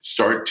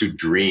start to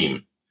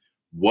dream,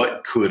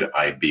 what could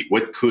I be?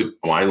 What could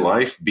my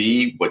life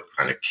be? What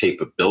kind of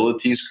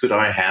capabilities could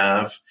I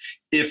have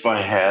if I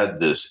had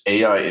this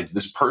AI,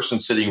 this person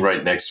sitting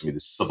right next to me,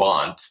 this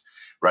savant,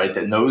 right,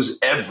 that knows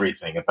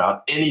everything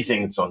about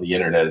anything that's on the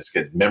internet, it's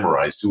getting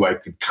memorized, who I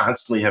could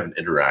constantly have an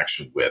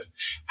interaction with?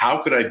 How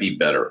could I be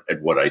better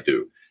at what I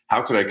do?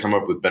 How could I come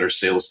up with better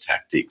sales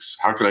tactics?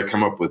 How could I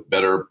come up with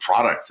better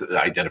product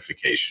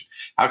identification?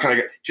 How can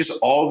I just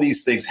all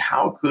these things?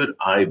 How could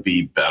I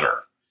be better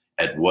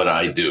at what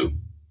I do?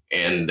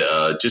 And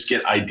just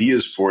get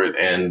ideas for it.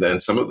 And then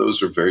some of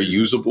those are very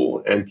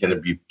usable and can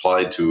be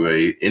applied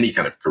to any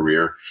kind of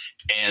career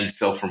and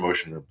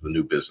self-promotion of the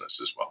new business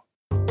as well.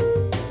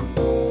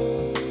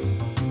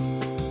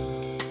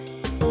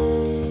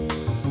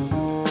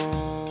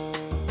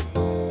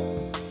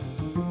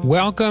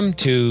 Welcome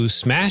to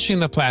Smashing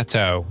the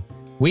Plateau.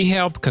 We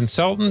help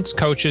consultants,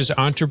 coaches,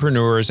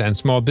 entrepreneurs, and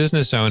small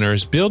business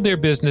owners build their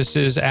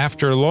businesses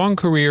after long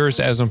careers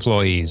as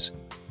employees.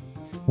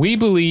 We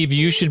believe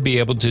you should be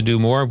able to do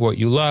more of what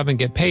you love and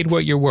get paid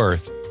what you're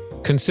worth,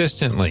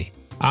 consistently.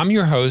 I'm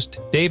your host,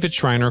 David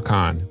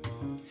Schreiner-Kahn.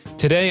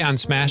 Today on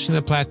Smashing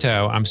the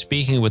Plateau, I'm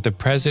speaking with the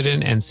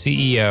president and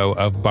CEO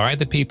of By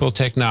the People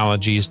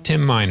Technologies,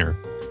 Tim Miner.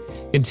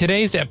 In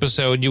today's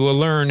episode, you will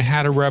learn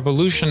how to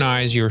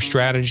revolutionize your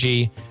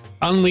strategy,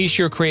 unleash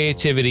your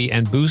creativity,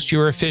 and boost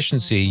your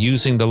efficiency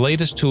using the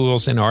latest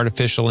tools in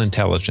artificial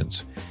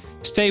intelligence.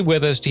 Stay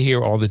with us to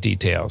hear all the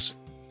details.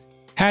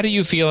 How do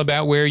you feel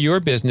about where your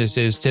business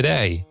is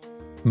today?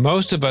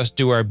 Most of us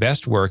do our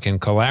best work in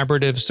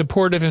collaborative,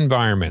 supportive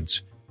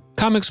environments.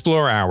 Come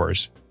explore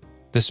ours.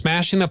 The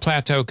Smashing the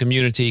Plateau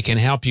community can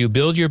help you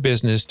build your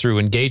business through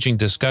engaging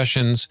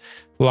discussions,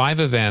 live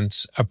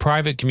events, a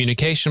private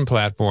communication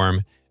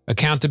platform,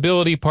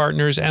 accountability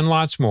partners, and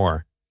lots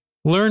more.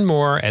 Learn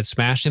more at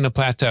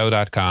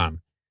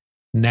smashingtheplateau.com.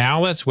 Now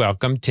let's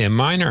welcome Tim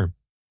Miner.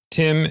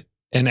 Tim,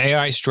 an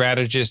AI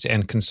strategist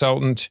and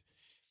consultant,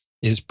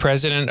 is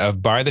president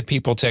of By the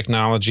People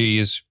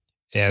Technologies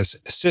as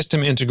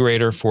system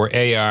integrator for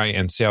AI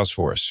and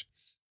Salesforce.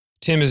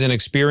 Tim is an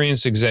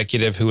experienced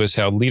executive who has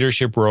held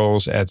leadership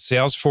roles at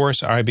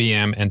Salesforce,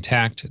 IBM, and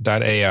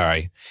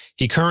Tact.ai.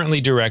 He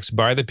currently directs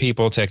By the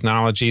People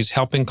Technologies,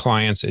 helping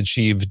clients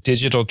achieve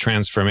digital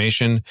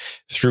transformation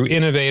through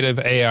innovative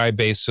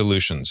AI-based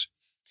solutions.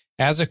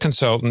 As a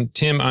consultant,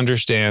 Tim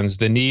understands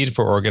the need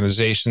for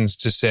organizations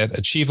to set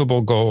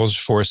achievable goals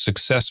for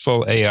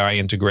successful AI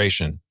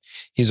integration.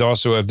 He's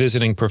also a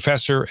visiting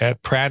professor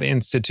at Pratt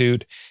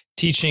Institute,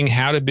 teaching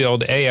how to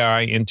build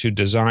AI into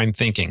design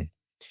thinking.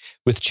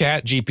 With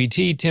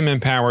ChatGPT, Tim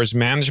empowers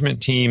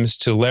management teams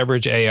to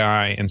leverage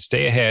AI and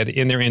stay ahead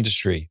in their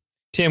industry.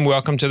 Tim,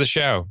 welcome to the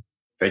show.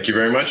 Thank you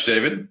very much,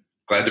 David.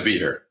 Glad to be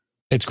here.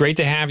 It's great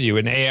to have you,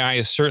 and AI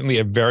is certainly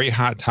a very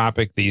hot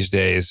topic these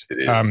days.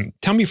 It is.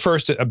 Tell me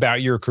first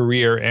about your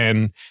career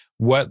and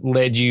what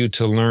led you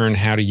to learn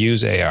how to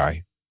use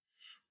AI.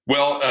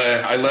 Well,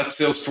 I left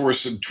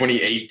Salesforce in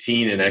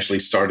 2018 and actually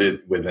started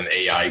with an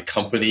AI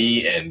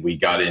company, and we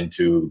got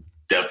into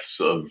depths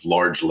of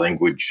large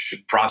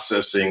language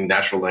processing,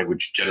 natural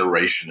language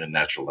generation, and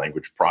natural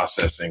language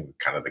processing,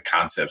 kind of the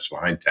concepts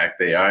behind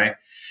Tact.ai.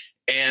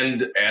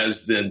 And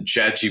as then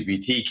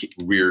ChatGPT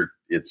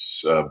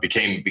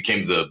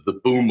became the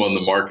boom on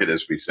the market,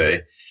 as we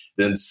say,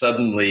 then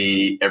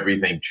suddenly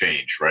everything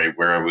changed, right?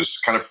 Where I was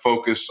kind of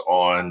focused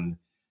on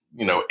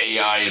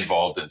AI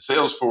involved in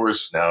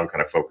Salesforce, now I'm kind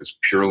of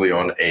focused purely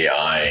on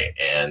AI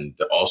and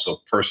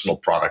also personal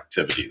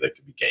productivity that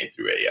can be gained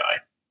through AI.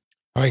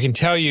 I can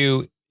tell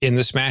you in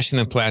the Smashing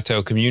the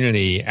Plateau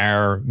community,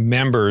 our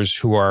members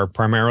who are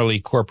primarily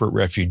corporate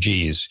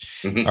refugees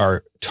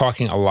are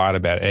talking a lot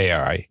about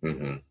AI.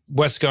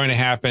 What's going to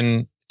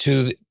happen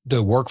to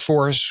the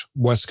workforce?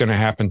 What's going to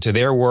happen to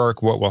their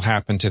work? What will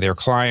happen to their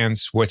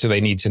clients? What do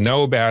they need to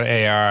know about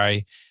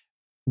AI?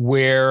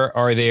 Where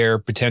are there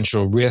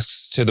potential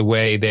risks to the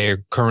way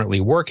they're currently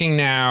working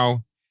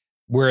now?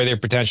 Where are there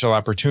potential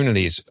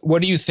opportunities?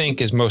 What do you think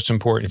is most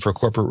important for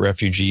corporate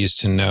refugees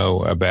to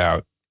know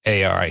about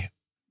AI?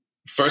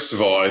 First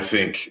of all, I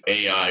think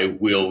AI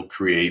will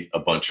create a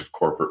bunch of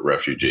corporate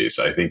refugees.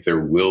 I think there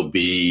will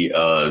be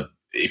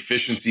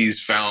efficiencies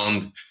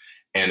found.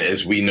 And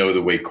as we know,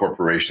 the way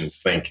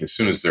corporations think, as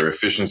soon as there are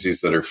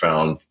efficiencies that are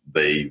found,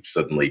 they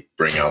suddenly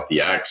bring out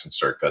the axe and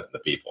start cutting the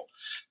people.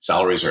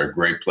 Salaries are a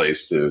great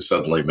place to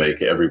suddenly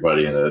make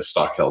everybody in a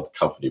stock-held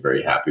company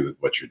very happy with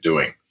what you're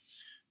doing.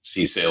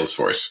 See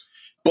Salesforce.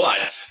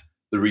 But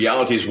the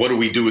reality is, what do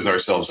we do with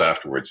ourselves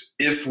afterwards?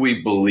 If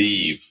we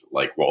believe,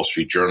 like Wall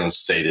Street Journal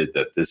stated,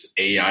 that this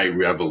AI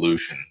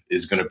revolution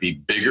is going to be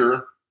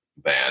bigger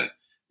than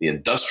the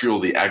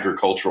industrial, the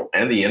agricultural,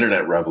 and the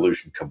internet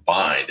revolution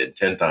combined and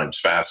 10 times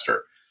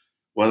faster,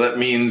 well, that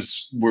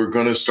means we're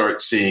going to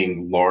start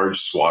seeing large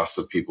swaths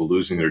of people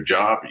losing their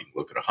job. You can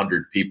look at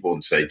 100 people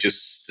and say,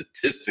 just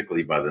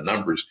statistically by the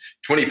numbers,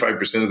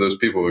 25% of those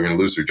people are going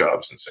to lose their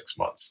jobs in 6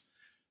 months.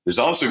 There's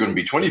also going to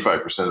be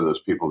 25% of those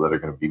people that are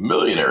going to be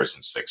millionaires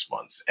in 6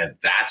 months. And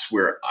that's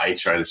where I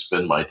try to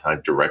spend my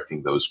time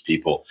directing those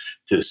people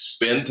to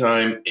spend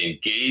time,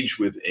 engage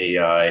with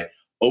AI,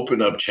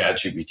 open up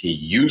ChatGPT,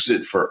 use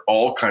it for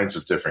all kinds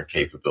of different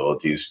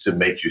capabilities to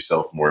make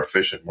yourself more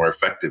efficient, more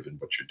effective in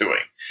what you're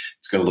doing.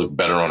 It's going to look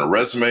better on a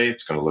resume.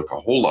 It's going to look a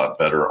whole lot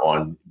better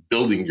on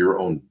building your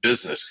own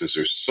business, because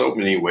there's so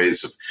many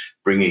ways of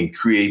bringing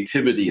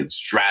creativity and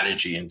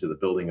strategy into the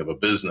building of a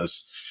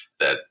business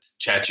that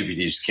ChatGPT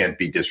just can't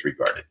be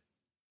disregarded.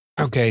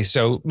 Okay,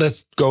 so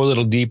let's go a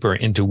little deeper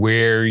into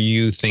where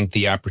you think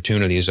the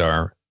opportunities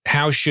are.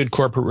 How should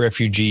corporate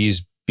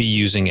refugees be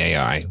using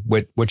AI?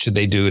 What should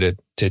they do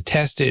to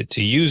test it,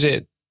 to use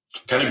it?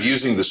 Kind of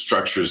using the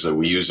structures that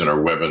we use in our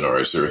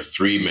webinars, there are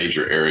three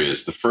major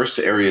areas. The first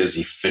area is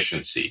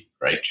efficiency,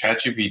 right?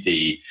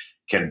 ChatGPT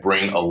can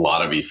bring a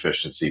lot of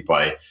efficiency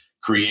by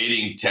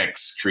creating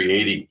text,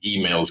 creating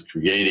emails,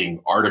 creating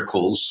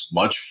articles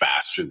much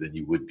faster than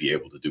you would be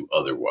able to do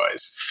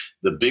otherwise.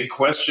 The big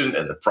question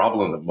and the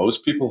problem that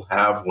most people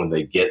have when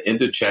they get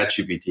into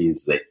ChatGPT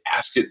is they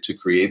ask it to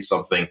create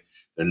something.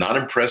 They're not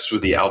impressed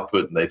with the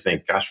output and they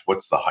think, gosh,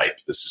 what's the hype?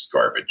 This is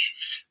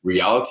garbage.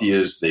 Reality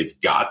is they've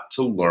got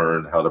to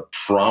learn how to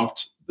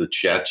prompt the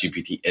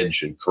ChatGPT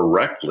engine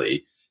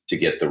correctly to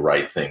get the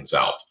right things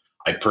out.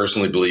 I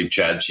personally believe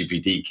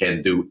ChatGPT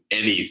can do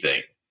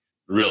anything,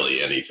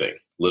 really anything,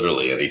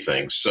 literally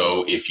anything.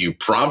 So if you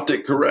prompt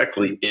it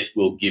correctly, it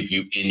will give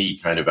you any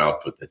kind of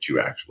output that you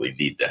actually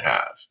need to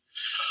have.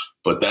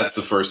 But that's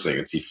the first thing.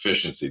 It's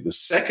efficiency. The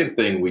second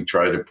thing we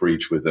try to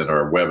preach within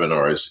our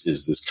webinars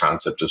is this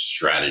concept of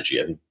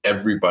strategy. I think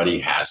everybody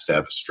has to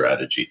have a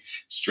strategy.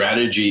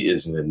 Strategy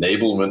is an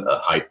enablement, a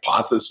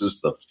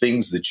hypothesis, the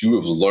things that you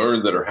have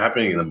learned that are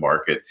happening in the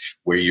market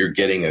where you're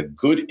getting a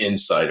good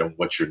insight on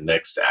what your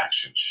next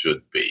action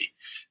should be.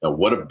 Now,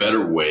 what a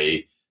better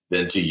way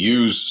than to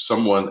use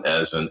someone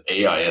as an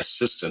AI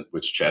assistant,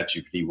 which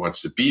ChatGPT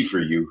wants to be for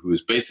you, who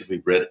has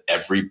basically read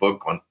every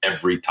book on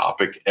every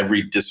topic,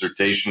 every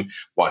dissertation,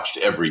 watched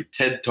every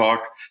TED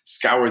Talk,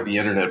 scoured the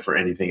internet for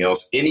anything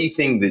else,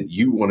 anything that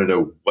you want to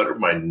know, what are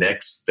my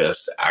next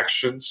best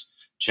actions?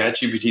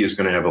 ChatGPT is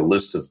going to have a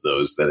list of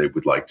those that it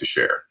would like to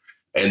share.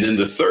 And then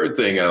the third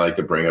thing I like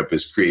to bring up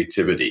is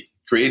creativity.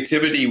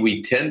 Creativity,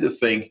 we tend to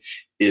think,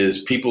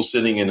 is people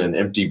sitting in an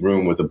empty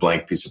room with a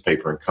blank piece of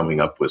paper and coming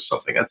up with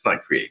something. That's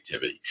not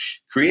creativity.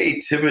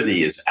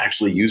 Creativity is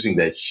actually using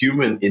that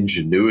human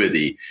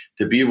ingenuity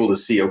to be able to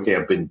see, okay,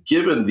 I've been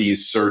given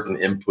these certain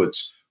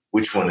inputs,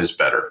 which one is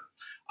better?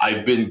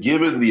 I've been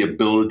given the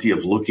ability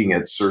of looking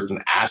at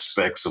certain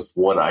aspects of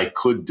what I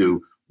could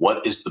do.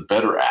 What is the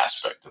better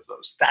aspect of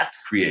those?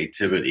 That's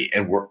creativity.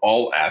 And we're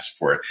all asked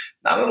for it,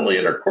 not only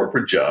in our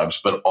corporate jobs,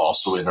 but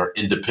also in our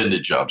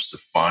independent jobs to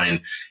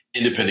find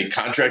independent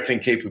contracting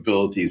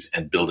capabilities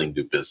and building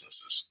new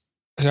businesses.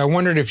 I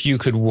wondered if you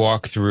could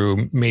walk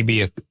through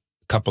maybe a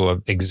couple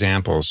of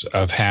examples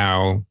of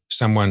how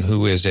someone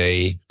who is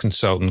a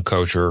consultant,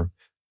 coach, or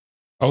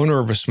owner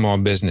of a small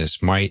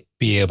business might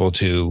be able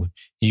to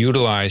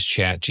utilize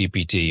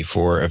ChatGPT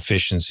for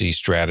efficiency,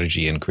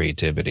 strategy, and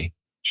creativity.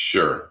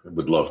 Sure, I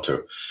would love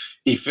to.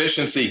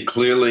 Efficiency,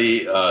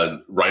 clearly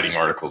writing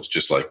articles,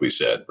 just like we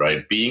said,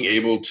 right? Being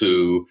able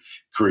to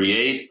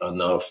create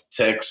enough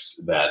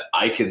text that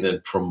I can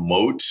then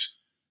promote.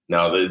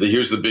 Now,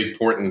 here's the big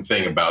important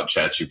thing about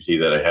ChatGPT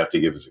that I have to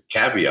give as a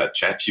caveat.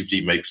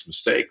 ChatGPT makes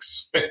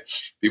mistakes.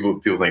 People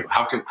think,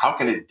 how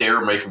can it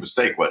dare make a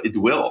mistake? Well, it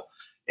will.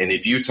 And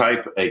if you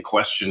type a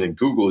question in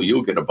Google,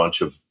 you'll get a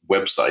bunch of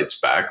websites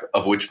back,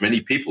 of which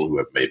many people who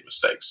have made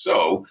mistakes.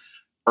 So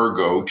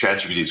ergo,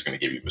 ChatGPT is going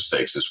to give you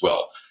mistakes as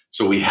well.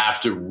 So we have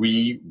to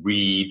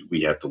reread.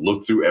 We have to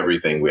look through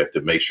everything. We have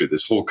to make sure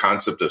this whole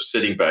concept of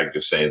sitting back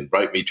just saying,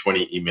 write me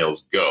 20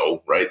 emails,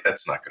 go, right?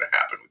 That's not going to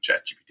happen with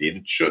ChatGPT, and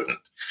it shouldn't,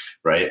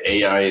 right?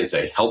 AI is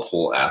a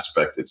helpful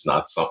aspect. It's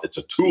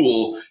a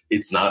tool.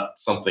 It's not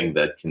something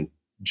that can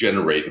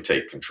generate and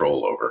take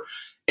control over.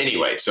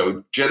 Anyway,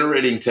 so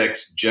generating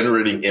text,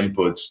 generating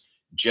inputs,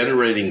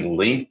 generating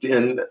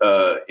LinkedIn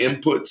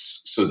inputs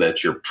so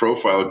that your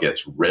profile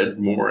gets read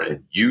more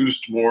and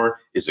used more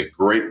is a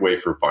great way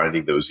for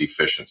finding those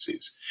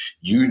efficiencies.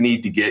 You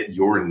need to get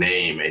your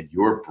name and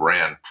your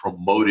brand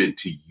promoted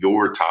to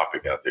your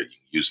topic out there. You can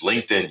use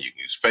LinkedIn, you can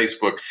use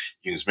Facebook,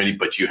 you can use many,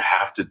 but you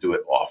have to do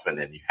it often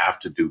and you have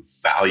to do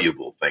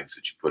valuable things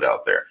that you put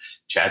out there.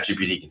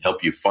 ChatGPT can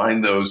help you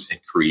find those and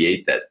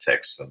create that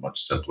text in a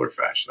much simpler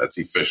fashion. That's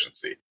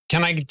efficiency.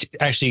 Can I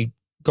actually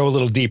go a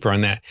little deeper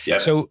on that? Yep.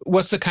 So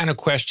what's the kind of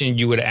question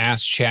you would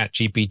ask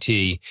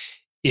ChatGPT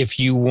if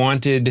you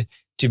wanted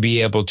to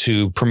be able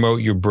to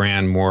promote your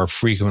brand more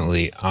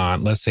frequently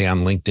on, let's say,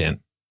 on LinkedIn?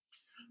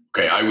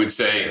 Okay, I would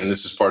say, and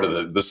this is part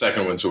of the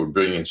second one, so we're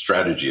bringing in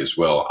strategy as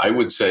well. I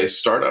would say,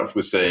 start off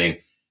with saying,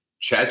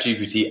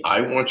 ChatGPT,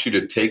 I want you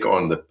to take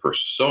on the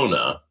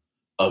persona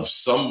of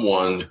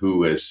someone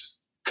who has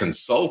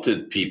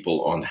consulted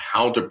people on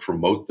how to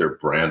promote their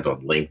brand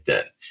on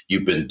LinkedIn.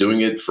 You've been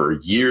doing it for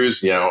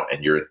years now,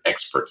 and you're an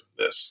expert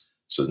in this.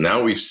 So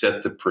now we've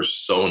set the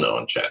persona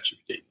on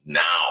ChatGPT.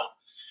 Now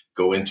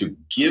go into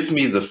give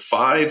me the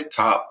 5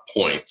 top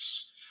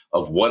points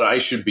of what I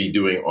should be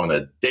doing on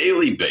a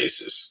daily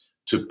basis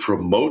to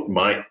promote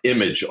my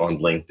image on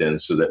LinkedIn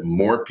so that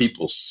more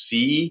people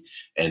see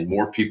and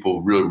more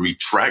people really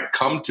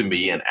come to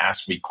me and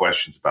ask me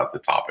questions about the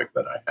topic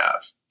that I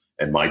have.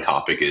 And my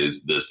topic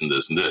is this and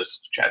this and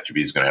this.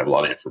 ChatGPT is going to have a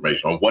lot of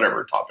information on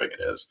whatever topic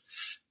it is.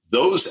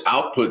 Those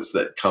outputs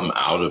that come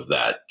out of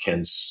that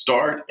can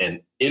start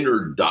an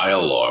inner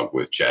dialogue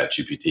with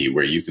ChatGPT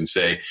where you can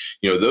say,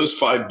 those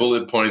 5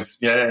 bullet points,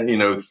 2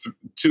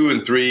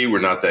 and 3 were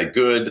not that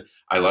good.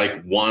 I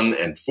like 1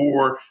 and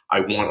 4. I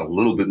want a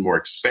little bit more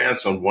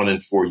expanse on 1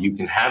 and 4. You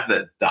can have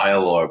that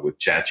dialogue with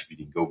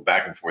ChatGPT, go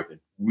back and forth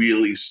and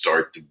really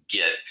start to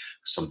get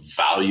some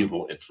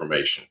valuable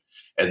information.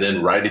 And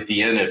then right at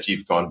the end, if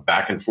you've gone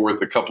back and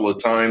forth a couple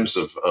of times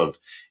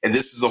and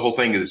this is the whole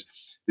thing is,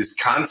 this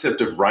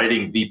concept of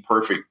writing the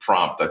perfect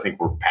prompt, I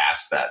think we're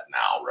past that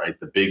now, right?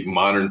 The big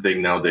modern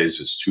thing nowadays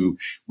is to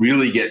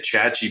really get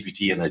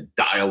ChatGPT in a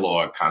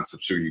dialogue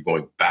concept. So you're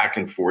going back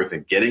and forth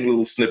and getting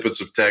little snippets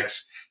of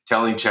text,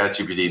 telling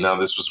ChatGPT, now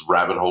this was a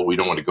rabbit hole. We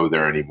don't want to go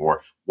there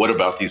anymore. What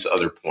about these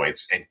other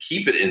points? And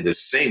keep it in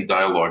this same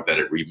dialogue that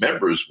it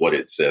remembers what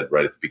it said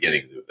right at the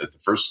beginning, at the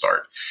first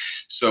start.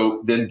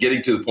 So then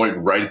getting to the point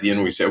right at the end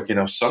where we say, okay,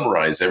 now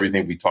summarize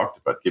everything we talked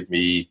about. Give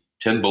me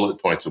 10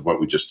 bullet points of what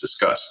we just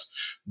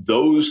discussed.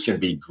 Those can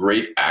be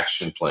great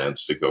action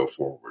plans to go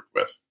forward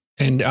with.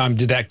 And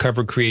did that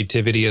cover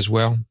creativity as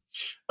well?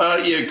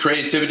 Yeah,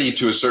 creativity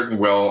to a certain,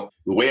 the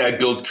way I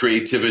build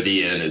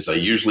creativity in is I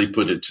usually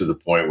put it to the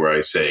point where I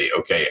say,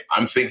 okay,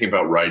 I'm thinking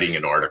about writing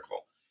an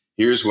article.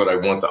 Here's what I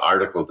want the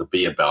article to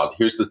be about.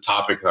 Here's the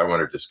topic I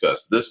want to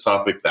discuss. This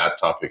topic, and that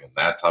topic,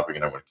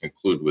 and I want to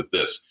conclude with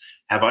this.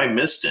 Have I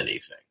missed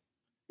anything?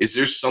 Is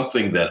there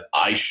something that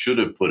I should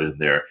have put in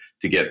there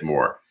to get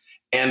more?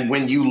 And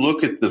when you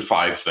look at the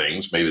 5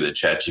 things, maybe that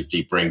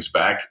ChatGPT brings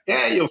back,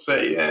 you'll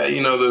say,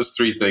 those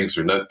 3 things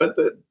are not. But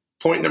the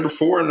point number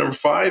 4 and number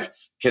 5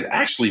 can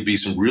actually be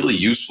some really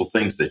useful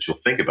things that you'll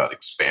think about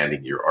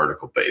expanding your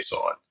article base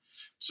on.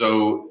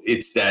 So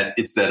it's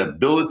that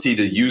ability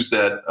to use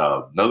that.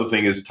 Another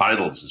thing is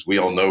titles. As we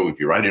all know, if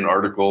you write an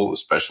article,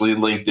 especially in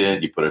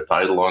LinkedIn, you put a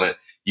title on it,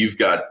 you've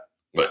got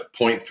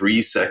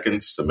 0.3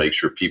 seconds to make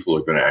sure people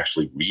are going to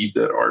actually read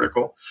that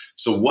article.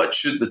 So what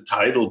should the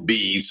title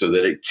be so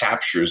that it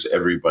captures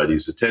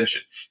everybody's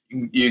attention?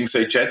 You can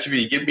say,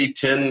 ChatGPT, give me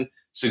 10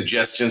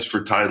 suggestions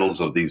for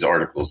titles of these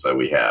articles that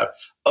we have.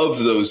 Of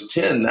those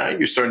 10, now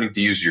you're starting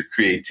to use your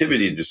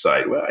creativity to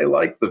decide, I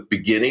like the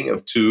beginning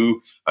of 2.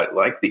 I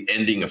like the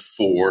ending of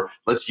 4.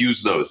 Let's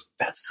use those.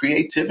 That's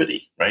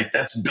creativity, right?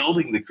 That's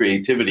building the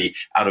creativity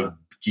out of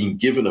being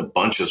given a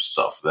bunch of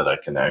stuff that I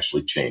can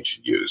actually change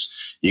and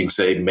use. You can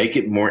say, make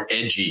it more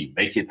edgy,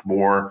 make it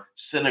more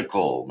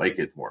cynical, make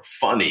it more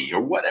funny,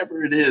 or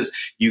whatever it is.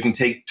 You can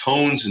take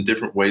tones in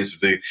different ways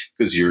of it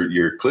because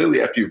you're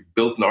clearly, after you've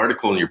built an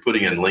article and you're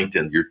putting it in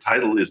LinkedIn, your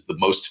title is the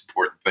most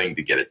important thing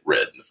to get it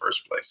read in the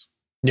first place.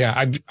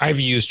 Yeah, I've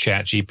used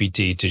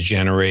ChatGPT to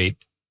generate,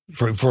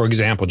 for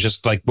example,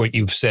 just like what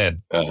you've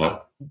said.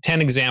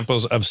 10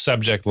 examples of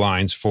subject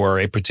lines for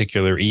a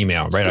particular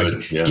email, right?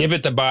 I give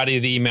it the body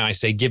of the email. I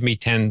say, give me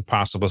 10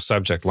 possible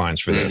subject lines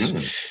for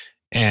this.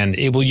 And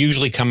it will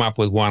usually come up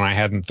with one I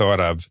hadn't thought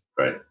of.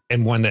 Right.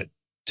 And one that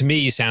to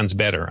me sounds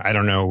better. I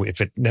don't know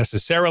if it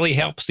necessarily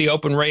helps the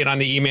open rate on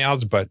the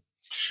emails, but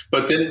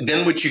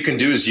then what you can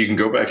do is you can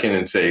go back in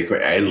and say,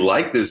 I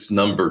like this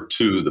number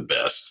 2 the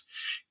best.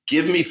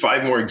 Give me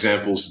 5 more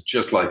examples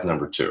just like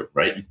number 2,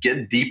 right?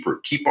 Get deeper,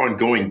 keep on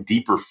going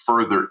deeper,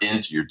 further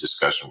into your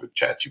discussion with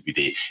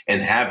ChatGPT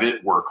and have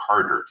it work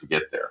harder to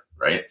get there,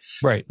 right?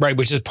 Right,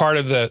 which is part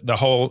of the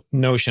whole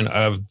notion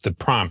of the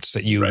prompts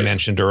that you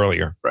mentioned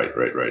earlier. Right.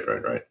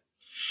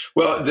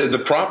 Well,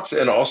 the prompts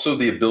and also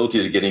the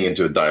ability to getting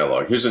into a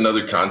dialogue. Here's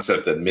another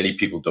concept that many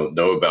people don't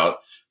know about.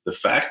 The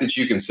fact that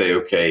you can say,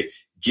 okay,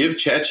 give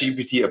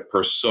ChatGPT a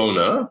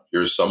persona.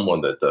 You're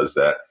someone that does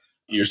that.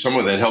 You're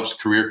someone that helps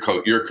you're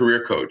a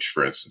career coach,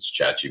 for instance,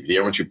 ChatGPT.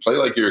 I want you to play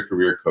like you're a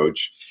career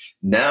coach.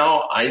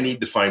 Now I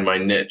need to find my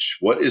niche.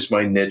 What is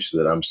my niche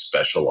that I'm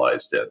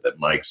specialized in, that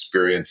my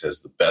experience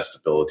has the best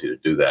ability to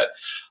do that?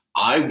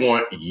 I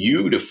want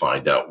you to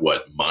find out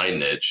what my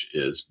niche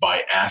is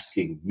by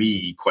asking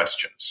me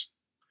questions.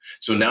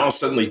 So now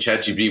suddenly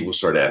ChatGPT will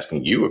start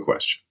asking you a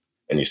question.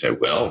 And you say,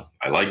 well,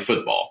 I like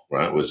football,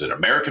 right? Was it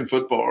American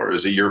football or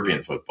is it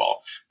European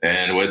football?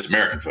 And what's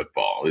American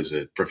football? Is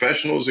it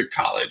professional? Is it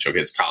college? Okay,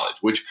 it's college.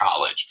 Which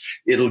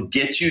college? It'll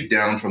get you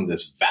down from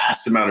this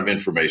vast amount of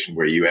information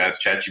where you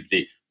ask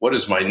ChatGPT, what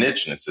is my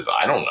niche? And it says,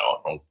 I don't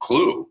know, no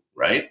clue,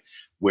 right?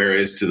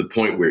 Whereas to the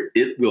point where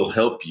it will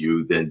help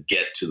you then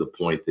get to the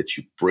point that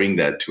you bring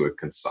that to a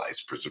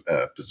concise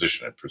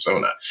position and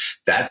persona.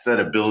 That's that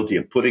ability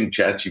of putting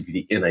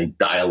ChatGPT in a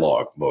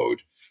dialogue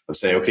mode. Of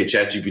saying, okay,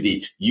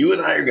 ChatGPT, you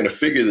and I are going to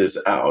figure this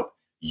out.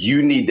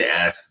 You need to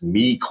ask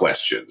me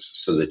questions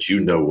so that you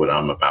know what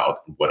I'm about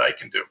and what I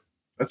can do.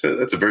 That's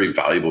a very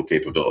valuable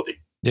capability.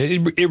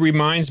 It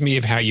reminds me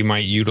of how you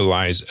might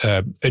utilize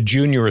a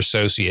junior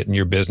associate in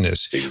your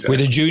business. Exactly.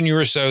 With a junior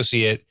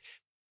associate,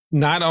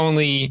 not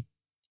only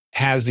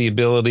has the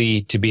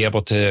ability to be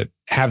able to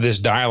have this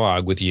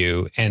dialogue with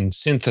you and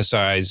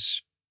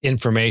synthesize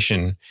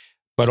information,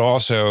 but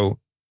also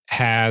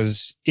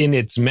has in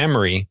its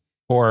memory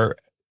or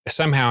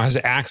somehow has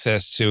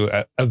access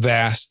to a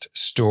vast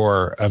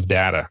store of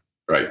data.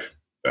 Right.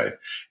 Right.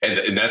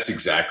 And that's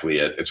exactly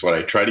it. It's what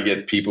I try to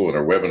get people in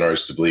our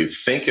webinars to believe.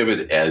 Think of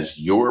it as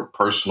your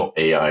personal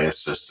AI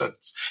assistant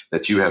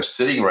that you have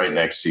sitting right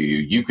next to you.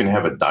 You can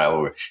have a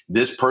dialogue with.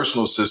 This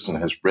personal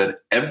assistant has read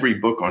every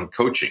book on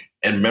coaching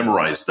and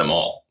memorized them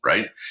all,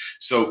 right?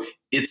 So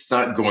it's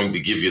not going to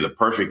give you the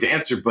perfect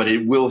answer, but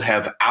it will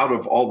have, out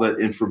of all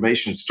that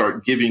information,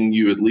 start giving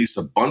you at least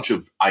a bunch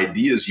of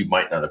ideas you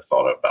might not have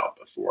thought about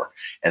before.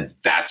 And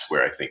that's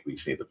where I think we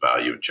see the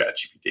value in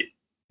ChatGPT.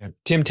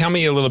 Tim, tell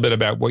me a little bit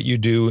about what you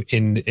do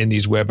in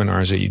these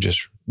webinars that you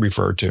just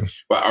referred to.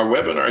 Well, our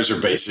webinars are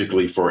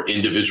basically for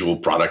individual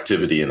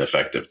productivity and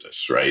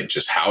effectiveness, right?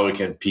 Just how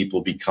can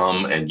people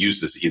become and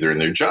use this either in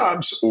their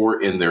jobs or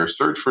in their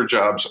search for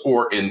jobs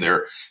or in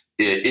their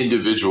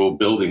individual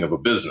building of a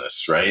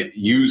business, right?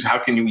 How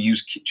can you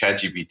use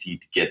ChatGPT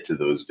to get to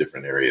those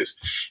different areas?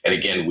 And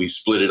again, we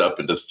split it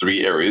up into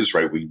 3 areas,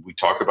 right? We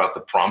talk about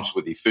the prompts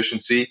with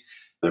efficiency.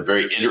 They're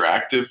very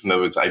interactive. In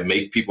other words, I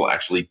make people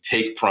actually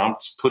take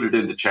prompts, put it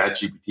into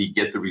ChatGPT,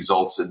 get the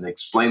results, and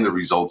explain the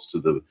results to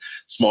the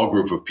small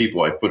group of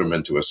people I put them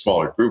into a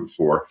smaller group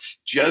for.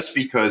 Just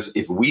because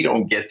if we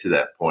don't get to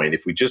that point,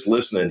 if we just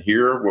listen and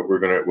hear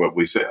what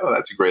we say, oh,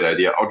 that's a great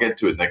idea, I'll get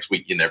to it next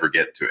week, you never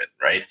get to it,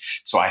 right?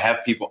 So I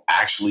have people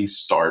actually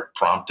start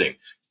prompting,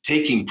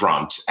 taking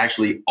prompts,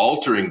 actually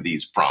altering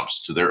these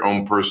prompts to their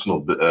own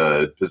personal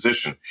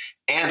position,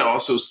 and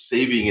also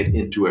saving it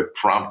into a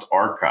prompt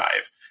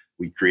archive.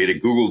 We create a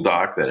Google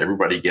Doc that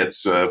everybody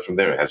gets from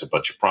there. It has a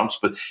bunch of prompts,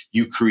 but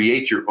you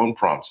create your own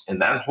prompts.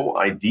 And that whole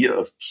idea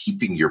of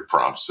keeping your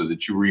prompts so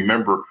that you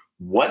remember,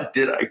 what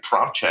did I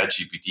prompt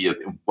ChatGPT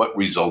and what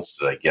results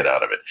did I get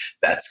out of it?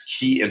 That's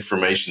key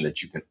information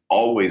that you can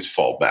always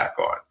fall back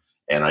on.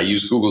 And I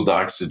use Google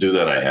Docs to do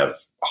that. I have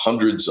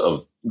hundreds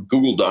of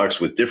Google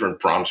Docs with different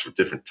prompts for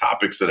different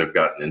topics that I've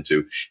gotten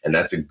into. And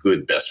that's a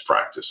good best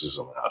practices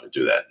on how to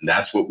do that. And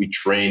that's what we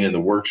train in the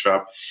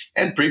workshop.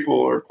 And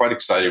people are quite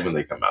excited when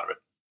they come out of it.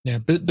 Yeah.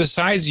 But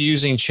besides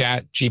using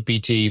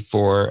ChatGPT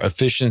for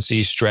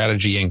efficiency,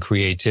 strategy, and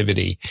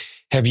creativity,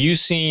 have you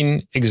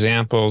seen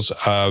examples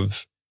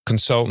of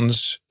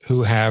consultants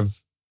who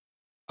have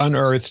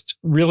unearthed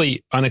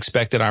really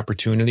unexpected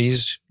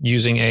opportunities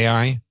using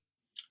AI?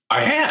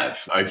 I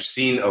have. I've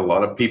seen a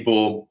lot of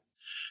people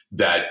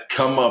that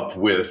come up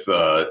with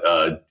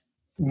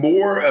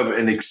more of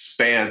an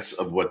expanse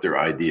of what their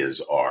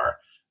ideas are.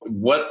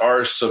 What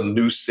are some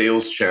new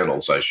sales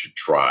channels I should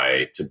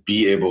try to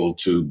be able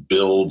to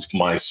build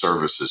my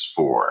services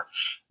for?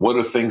 What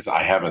are things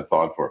I haven't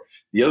thought for?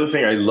 The other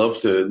thing I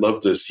love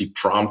to see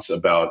prompts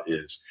about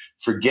is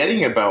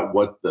forgetting about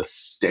what the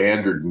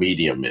standard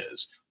medium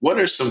is. What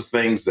are some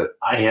things that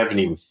I haven't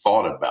even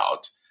thought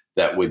about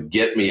that would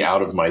get me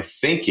out of my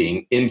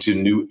thinking into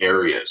new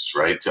areas,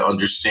 right? To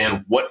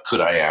understand what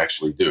could I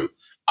actually do.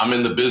 I'm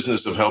in the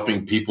business of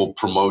helping people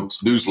promote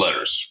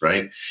newsletters,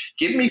 right?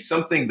 Give me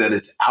something that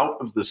is out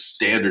of the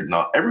standard.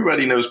 Now,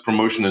 everybody knows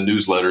promotion of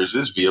newsletters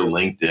is via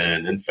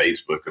LinkedIn and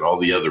Facebook and all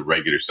the other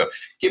regular stuff.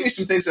 Give me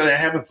some things that I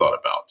haven't thought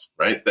about,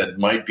 right? That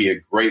might be a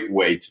great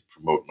way to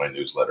promote my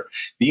newsletter.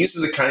 These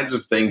are the kinds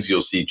of things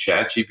you'll see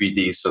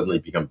ChatGPT suddenly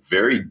become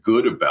very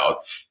good about,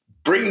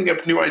 bringing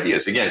up new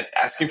ideas. Again,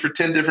 asking for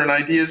 10 different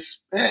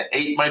ideas,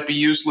 8 might be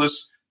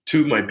useless.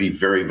 2 might be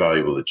very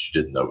valuable that you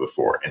didn't know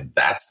before. And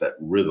that's that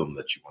rhythm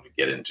that you want to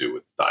get into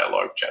with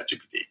dialogue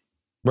ChatGPT.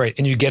 Right.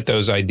 And you get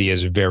those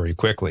ideas very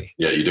quickly.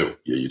 Yeah, you do.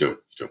 Yeah, you do.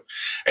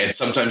 And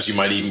sometimes you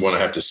might even want to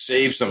have to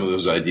save some of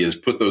those ideas,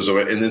 put those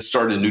away, and then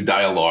start a new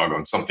dialogue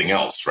on something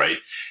else, right?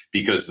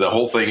 Because the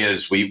whole thing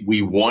is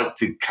we want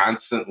to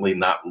constantly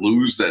not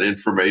lose that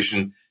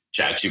information.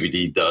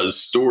 ChatGPT does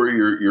store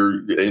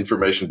your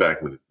information back.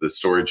 The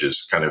storage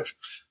is kind of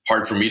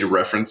hard for me to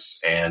reference,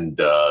 and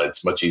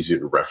it's much easier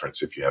to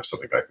reference if you have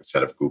something like a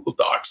set of Google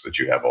Docs that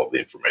you have all the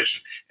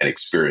information and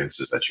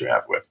experiences that you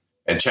have with.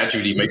 And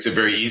ChatGPT makes it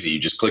very easy. You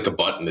just click a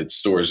button,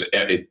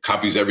 it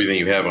copies everything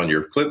you have on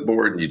your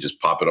clipboard, and you just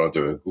pop it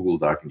onto a Google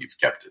Doc, and you've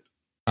kept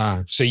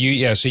it. So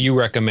you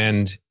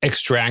recommend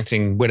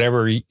extracting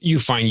whatever you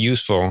find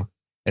useful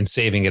and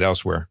saving it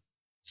elsewhere.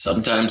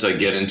 Sometimes I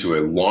get into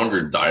a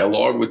longer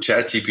dialogue with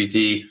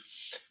ChatGPT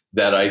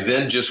that I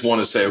then just want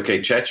to say, okay,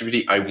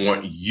 ChatGPT, I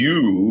want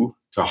you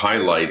to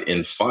highlight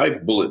in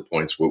 5 bullet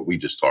points what we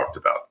just talked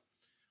about.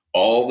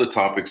 All the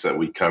topics that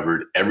we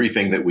covered,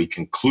 everything that we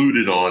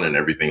concluded on and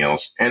everything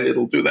else, and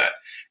it'll do that.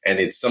 And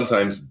it's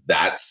sometimes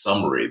that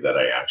summary that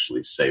I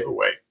actually save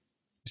away.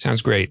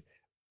 Sounds great.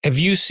 Have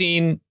you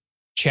seen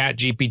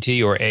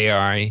ChatGPT or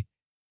AI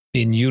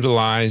being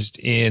utilized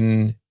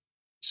in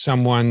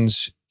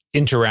someone's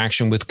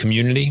interaction with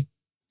community?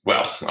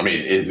 Well, I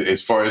mean,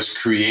 as far as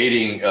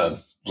creating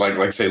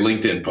like say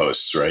LinkedIn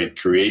posts, right?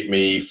 Create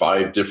me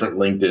 5 different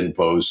LinkedIn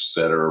posts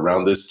that are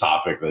around this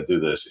topic that do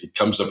this. It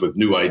comes up with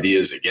new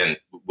ideas. Again,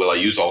 will I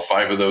use all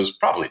 5 of those?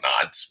 Probably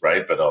not,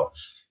 right? But I'll,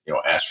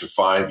 ask for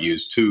 5,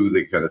 use 2,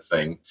 that kind of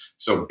thing.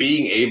 So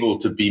being able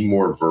to be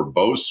more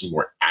verbose,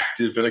 more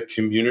active in a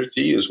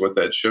community is what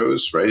that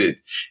shows, right?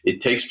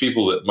 It takes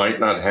people that might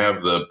not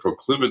have the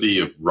proclivity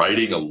of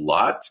writing a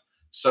lot,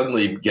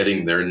 suddenly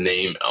getting their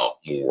name out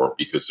more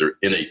because they're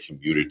in a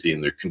community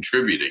and they're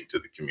contributing to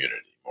the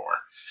community more.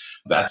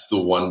 That's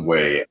the one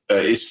way.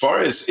 As far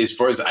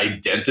as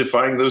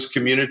identifying those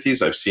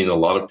communities, I've seen a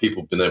lot of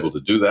people been able to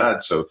do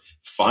that. So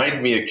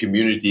find me a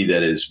community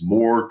that is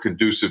more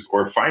conducive,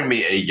 or find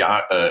me a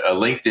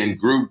LinkedIn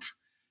group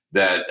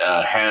that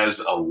has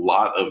a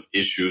lot of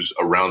issues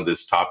around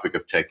this topic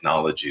of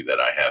technology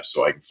that I have,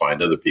 so I can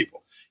find other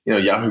people.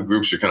 Yahoo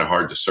groups are kind of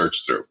hard to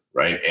search through,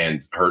 right?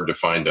 And hard to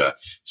find.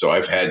 So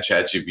I've had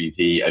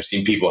ChatGPT. I've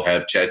seen people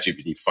have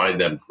ChatGPT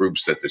find them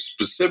groups that they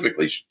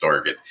specifically should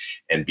target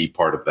and be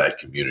part of that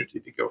community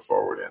to go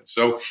forward in.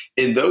 So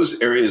in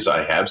those areas,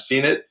 I have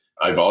seen it.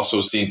 I've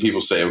also seen people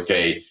say,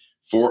 okay,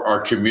 for our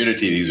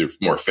community, these are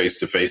more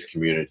face-to-face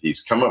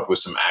communities, come up with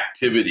some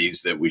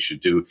activities that we should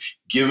do.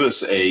 Give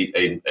us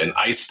an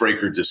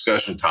icebreaker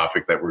discussion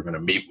topic that we're going to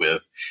meet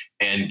with,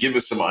 and give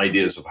us some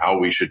ideas of how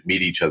we should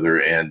meet each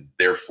other and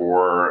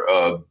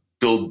therefore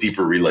build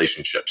deeper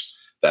relationships.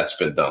 That's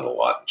been done a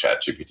lot in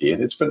ChatGPT,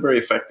 and it's been very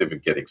effective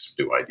in getting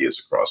some new ideas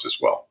across as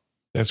well.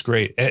 That's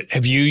great.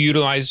 Have you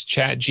utilized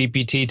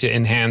ChatGPT to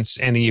enhance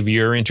any of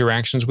your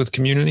interactions with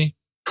community?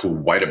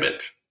 Quite a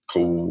bit.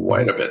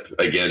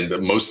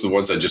 Again, most of the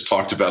ones I just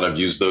talked about, I've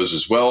used those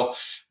as well.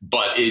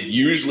 But it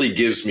usually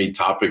gives me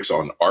topics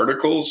on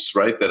articles,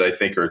 right, that I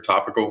think are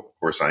topical. Of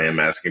course, I am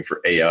asking for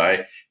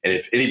AI. And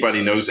if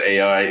anybody knows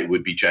AI, it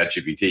would be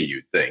ChatGPT,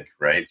 you'd think,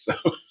 right?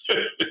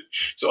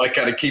 So I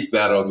kind of keep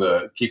that on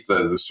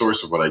the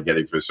source of what I'm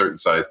getting for a certain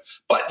size.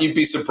 But you'd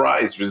be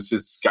surprised, because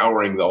it's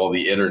scouring all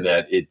the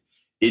internet.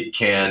 It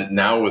can,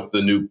 now with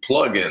the new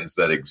plugins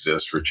that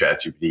exist for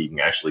ChatGPT, you can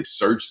actually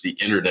search the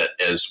internet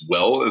as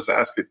well as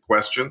ask it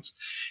questions,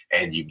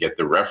 and you get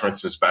the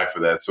references back for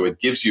that. So it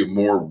gives you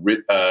more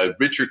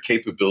richer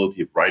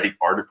capability of writing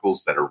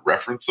articles that are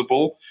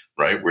referenceable,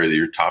 right, where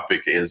your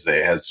topic has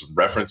some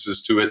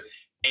references to it,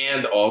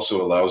 and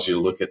also allows you to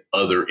look at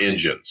other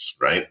engines,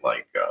 right,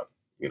 like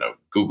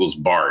Google's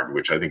Bard,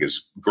 which I think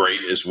is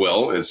great as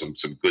well, has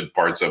some good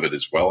parts of it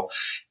as well,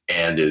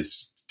 and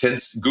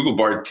Google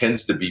Bard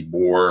tends to be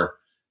more,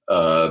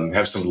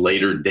 have some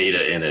later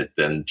data in it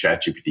than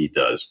ChatGPT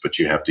does, but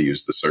you have to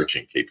use the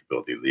searching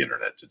capability of the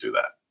internet to do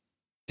that.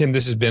 Tim,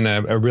 this has been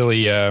a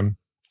really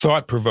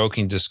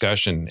thought-provoking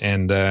discussion,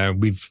 and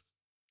we've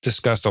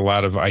discussed a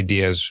lot of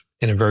ideas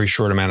in a very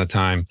short amount of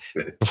time.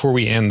 Before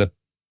we end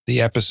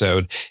the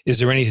episode, is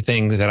there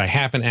anything that I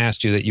haven't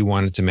asked you that you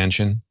wanted to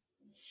mention?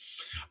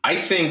 I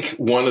think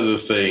one of the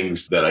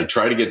things that I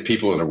try to get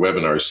people in our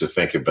webinars to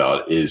think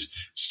about is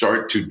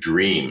start to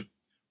dream.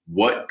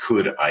 What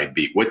could I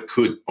be? What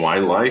could my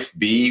life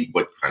be?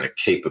 What kind of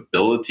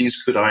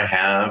capabilities could I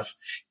have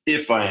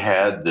if I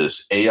had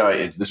this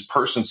AI, this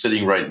person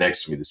sitting right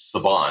next to me, this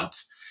savant,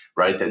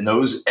 right, that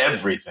knows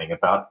everything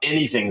about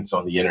anything that's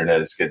on the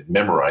internet, it's get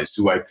memorized,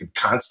 who I could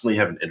constantly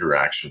have an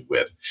interaction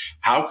with?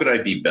 How could I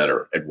be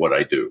better at what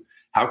I do?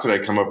 How could I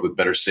come up with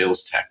better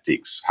sales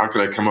tactics? How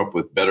could I come up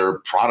with better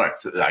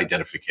product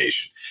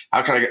identification?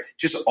 How can I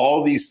just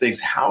all these things?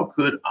 How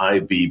could I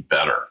be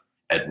better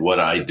at what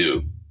I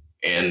do?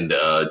 And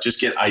just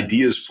get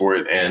ideas for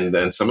it. And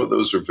then some of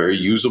those are very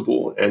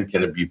usable and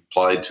can be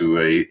applied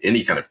to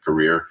any kind of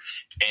career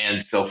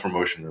and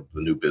self-promotion of the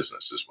new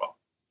business as well.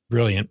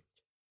 Brilliant.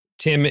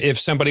 Tim, if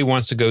somebody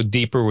wants to go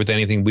deeper with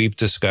anything we've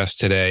discussed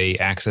today,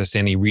 access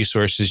any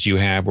resources you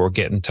have, or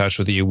get in touch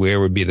with you,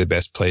 where would be the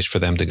best place for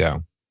them to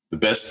go? The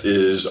best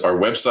is our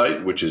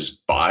website, which is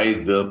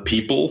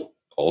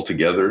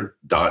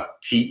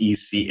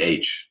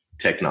bythepeople.tech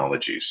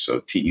technologies. So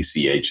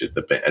TECH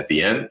at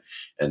the end.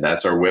 And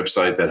that's our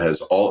website that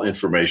has all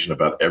information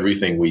about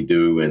everything we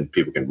do, and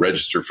people can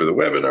register for the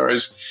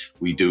webinars.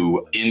 We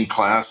do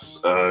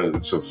in-class, so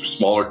for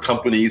smaller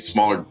companies,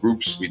 smaller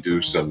groups, we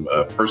do some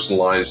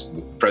personalized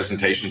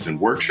presentations and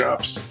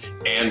workshops.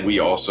 And we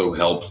also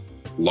help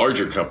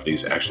larger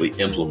companies actually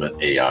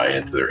implement AI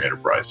into their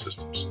enterprise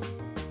systems.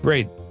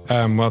 Great.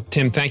 Well,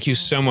 Tim, thank you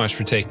so much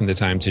for taking the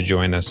time to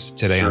join us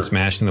today on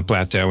Smashing the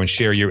Plateau and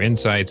share your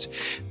insights.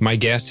 My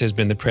guest has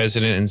been the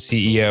president and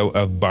CEO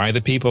of By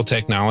the People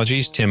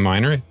Technologies, Tim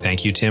Miner.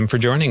 Thank you, Tim, for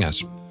joining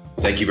us.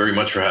 Thank you very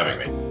much for having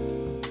me.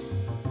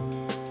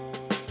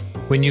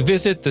 When you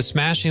visit the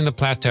Smashing the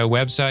Plateau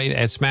website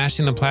at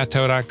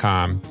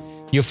smashingtheplateau.com,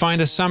 you'll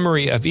find a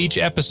summary of each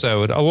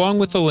episode along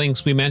with the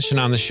links we mention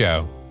on the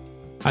show.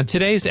 On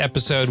today's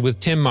episode with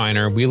Tim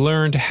Miner, we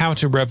learned how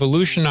to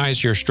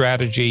revolutionize your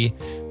strategy,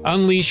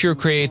 unleash your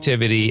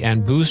creativity,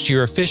 and boost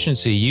your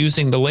efficiency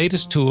using the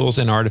latest tools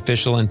in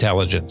artificial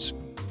intelligence.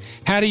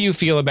 How do you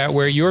feel about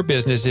where your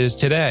business is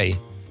today?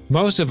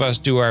 Most of us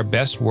do our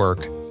best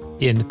work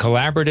in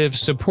collaborative,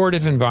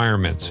 supportive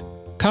environments.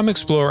 Come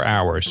explore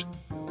ours.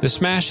 The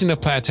Smashing the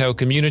Plateau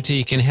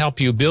community can help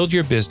you build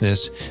your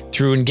business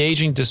through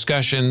engaging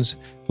discussions,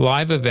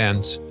 live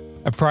events,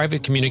 a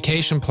private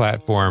communication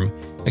platform,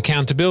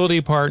 accountability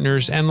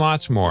partners, and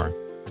lots more.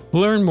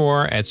 Learn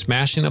more at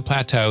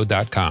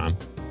smashingtheplateau.com.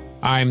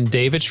 I'm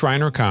David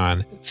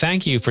Shriner-Cahn.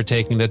 Thank you for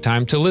taking the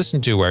time to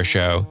listen to our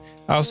show.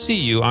 I'll see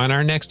you on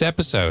our next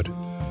episode.